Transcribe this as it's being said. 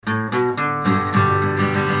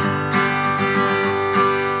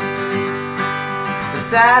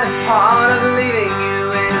saddest part of leaving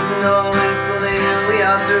you is knowing fully we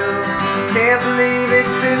are through. Can't believe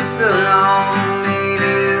it's been so long. Maybe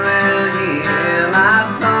you will hear my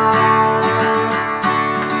song.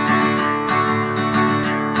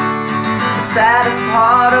 The saddest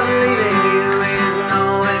part of leaving you is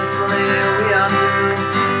knowing fully we are through.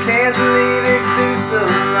 Can't believe it's been so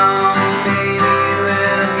long. Maybe you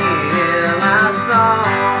will hear my song.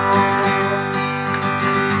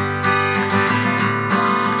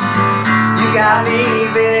 Got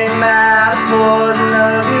me bitten by the poison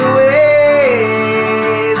of your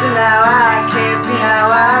ways, and now I can't see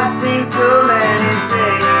how I've seen so many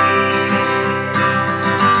days.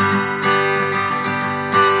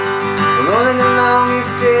 Rolling along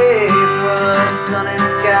each day for the sun and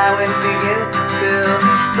sky when it begins to spill.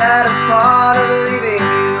 The saddest part of leaving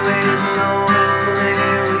you is knowing fully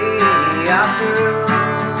we are through.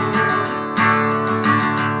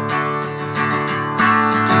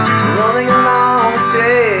 Rolling along each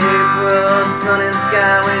day for the sun and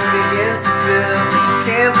sky when it begins to spill.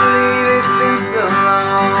 Can't believe it's been so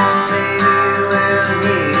long. Maybe you will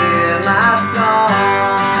hear my song.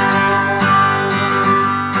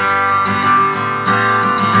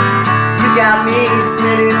 You got me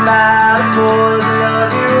smitten by the poison of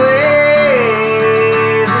your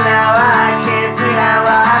ways, and now I can't see how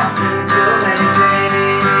I've seen so many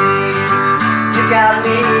days. You got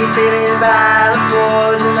me bitten by the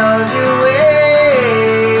poison of your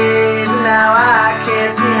ways, and now I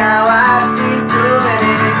can't see how I've seen so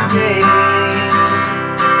many days.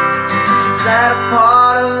 The saddest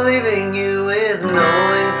part of leaving you